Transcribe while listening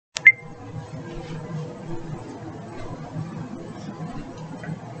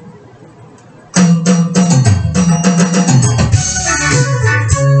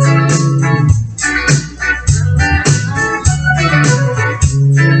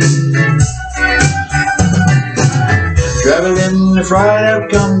fried up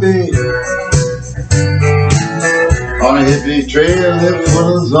Kombi on a hippie trail that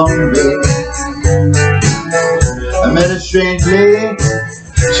full of zombies. I met a strange lady,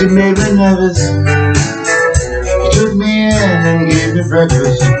 she made me nervous. She took me in and gave me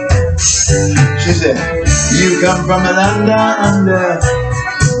breakfast. She said, you come from a land down under,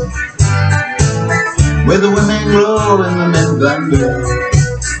 where the women glow and the men thunder.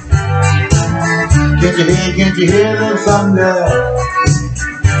 Can't you hear the thunder?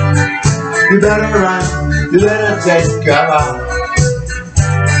 You better run, you better take cover.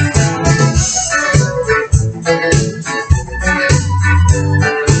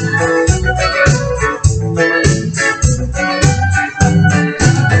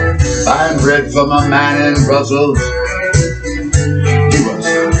 I'm bred from a man in Brussels. He was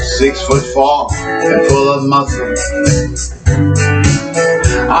 6'4" and full of muscle.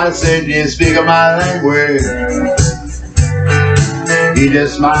 I said, do you speak of my language? He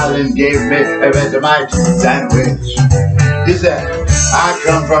just smiled and gave me a vegemite sandwich. He said, I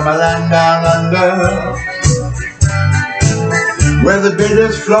come from a land down under, where the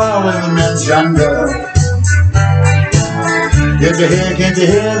bitters flow and the men chunder. Can't you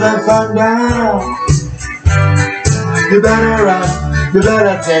hear the thunder? You better run, you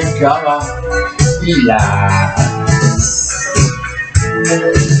better take cover. Yeah.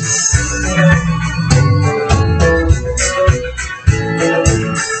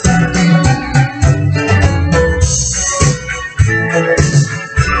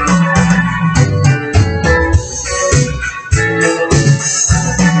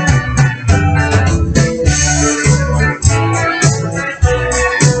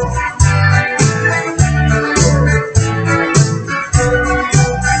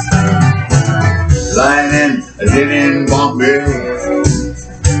 Lyin, in Bombay,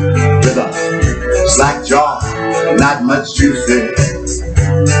 with a slack jaw, not much to say.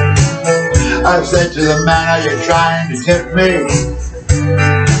 I said to the man, are you trying to tempt me?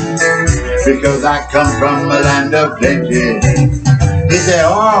 Because I come from a land of plenty. He said,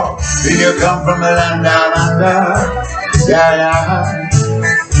 oh, do you come from a land down under? Yeah, yeah,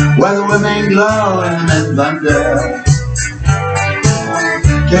 where the women glow and the men thunder.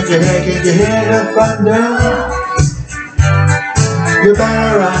 Can't you hear the thunder? You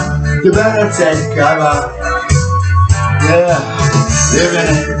better run, you better take cover. Yeah,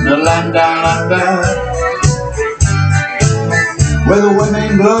 living in the land down under, where the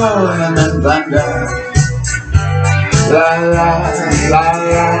women glow and the men thunder. La la la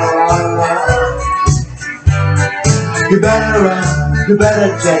la la. You better run, you better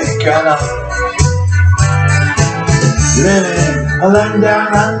take cover. Living a land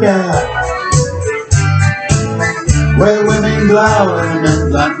down under, where the women glow and the men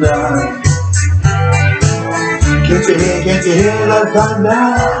thunder. Can't you hear the thunder?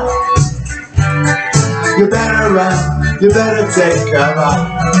 You better run, you better take cover.